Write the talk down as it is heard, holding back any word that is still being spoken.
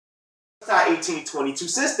1822,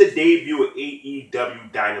 since the debut of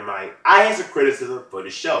AEW Dynamite, I had some criticism for the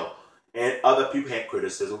show, and other people had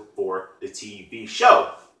criticism for the TV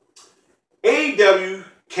show. AEW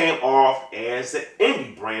came off as an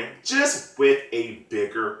indie brand, just with a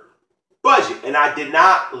bigger budget, and I did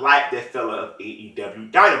not like that fella of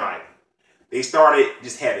AEW Dynamite. They started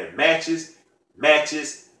just having matches, then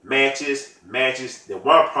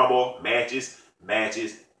one promo, matches.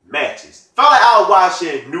 Felt like I was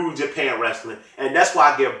watching New Japan Wrestling, and that's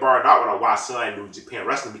why I get burned out when I watch some New Japan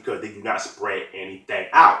Wrestling, because they do not spread anything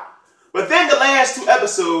out. But then the last two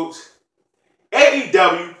episodes,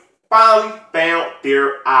 AEW finally found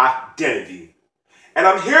their identity. And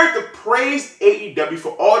I'm here to praise AEW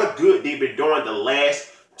for all the good they've been doing the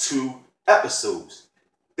last two episodes.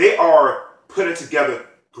 They are putting together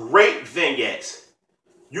great vignettes.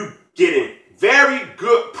 You getting very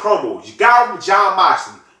good promos. You got them from John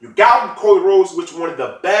Moxley. You got them from Cody Rhodes, which one of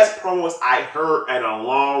the best promos I heard in a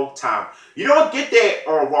long time. You don't get that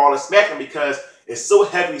on Raw and SmackDown because it's so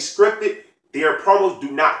heavily scripted. Their promos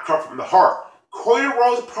do not come from the heart. Cody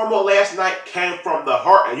Rhodes' promo last night came from the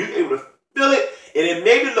heart, and you're able to feel it, and it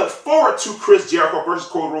made me look forward to Chris Jericho versus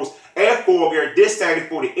Cody Rhodes and Full Gear this Saturday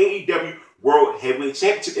for the AEW World Heavyweight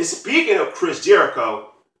Championship. And speaking of Chris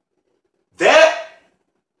Jericho, that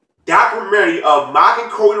documentary of mocking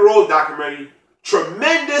Cody Rhodes documentary,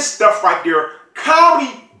 tremendous stuff right there.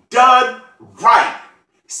 Comedy done right.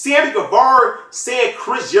 Sammy Guevara saying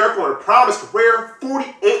Chris Jericho in the prime of his career,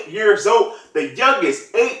 48 years old, the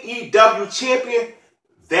youngest AEW champion.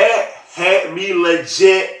 That had me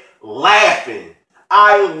legit laughing.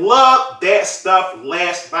 I loved that stuff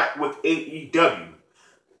last night with AEW.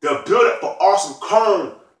 The build-up for Awesome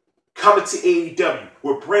Kong coming to AEW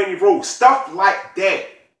with Brandy Rose, stuff like that.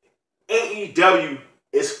 AEW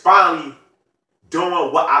is finally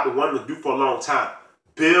doing what I've been wanting to do for a long time.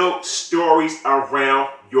 Build stories around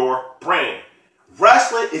your brand.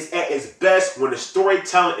 Wrestling is at its best when the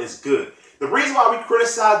storytelling is good. The reason why we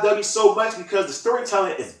criticize W so much is because the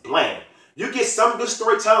storytelling is bland. You get some good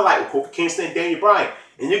storytelling like with Kofi Kingston and Daniel Bryan,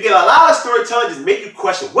 and you get a lot of storytelling just make you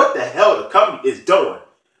question what the hell the company is doing.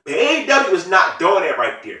 But AEW is not doing that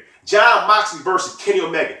right there. John Moxley versus Kenny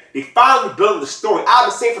Omega. They finally building the story. I've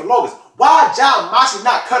been saying for the longest, why John Moxley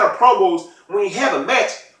not cutting promos when he have a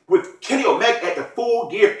match with Kenny Omega at the Full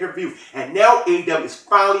Gear pay-per-view? And now AEW is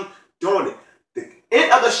finally doing it. The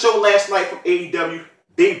end of the show last night from AEW,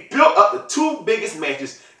 they built up the two biggest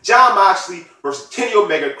matches, John Moxley versus Kenny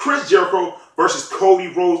Omega, Chris Jericho versus Cody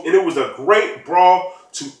Rhodes, and it was a great brawl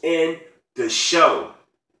to end the show.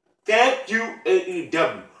 Thank you,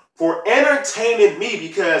 AEW, for entertaining me,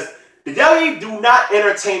 because the WWE do not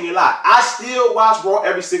entertain me a lot. I still watch Raw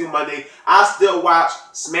every single Monday. I still watch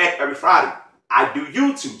Smack every Friday. I do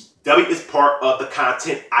YouTube. WWE is part of the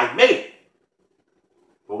content I make.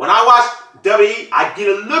 But when I watch WWE, I get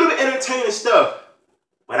a little bit of entertaining stuff,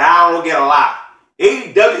 but I don't get a lot.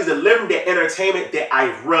 AEW is delivering that entertainment that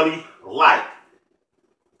I really like.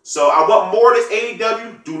 So I want more of this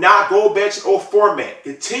AEW. Do not go back to the old format.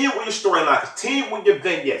 Continue with your storyline. Continue with your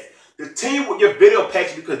vignettes. Continue with your video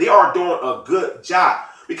package, because they are doing a good job.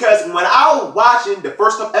 Because when I was watching the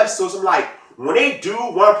first couple episodes, I'm like, when they do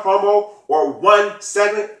one promo or one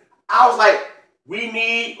segment, I was like, we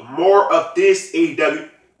need more of this AEW.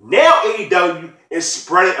 Now AEW is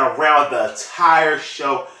spreading around the entire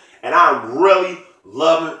show, and I'm really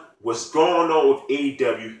loving what's going on with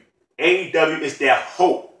AEW. AEW is that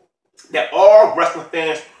hope that all wrestling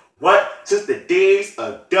fans want since the days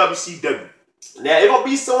of WCW. Now, it's going to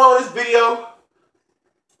be someone on this video.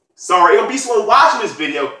 Sorry, it's going to be someone watching this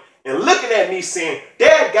video and looking at me saying,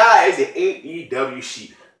 that guy is an AEW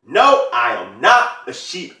sheep. No, I am not a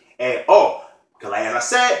sheep at all. Because like as I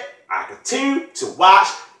said, I continue to watch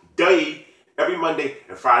WWE every Monday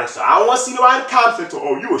and Friday. So I don't want to see nobody in the comments saying,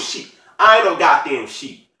 oh, you a sheep. I ain't no goddamn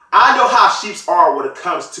sheep. I know how sheeps are when it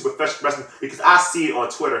comes to professional wrestling because I see it on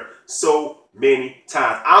Twitter so many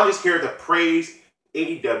times. I'm just here to praise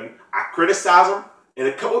AEW. I criticize them in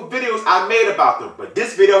a couple of videos I made about them, but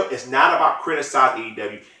this video is not about criticizing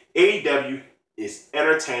AEW. AEW is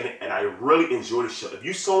entertaining, and I really enjoy the show. If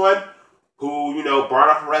you're someone who, burned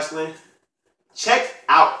out from wrestling, check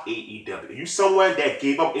out AEW. If you're someone that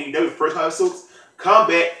gave up AEW the first couple episodes, come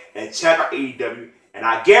back and check out AEW, and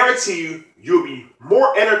I guarantee you, you'll be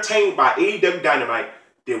more entertained by AEW Dynamite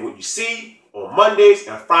than what you see on Mondays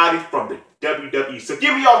and Fridays from the WWE. So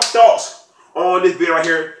give me your thoughts on this video right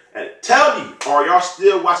here, and tell me, are y'all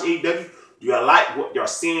still watching AEW? Do y'all like what y'all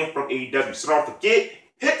seeing from AEW? So don't forget,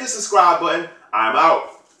 hit the subscribe button. I'm out.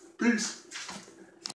 Peace.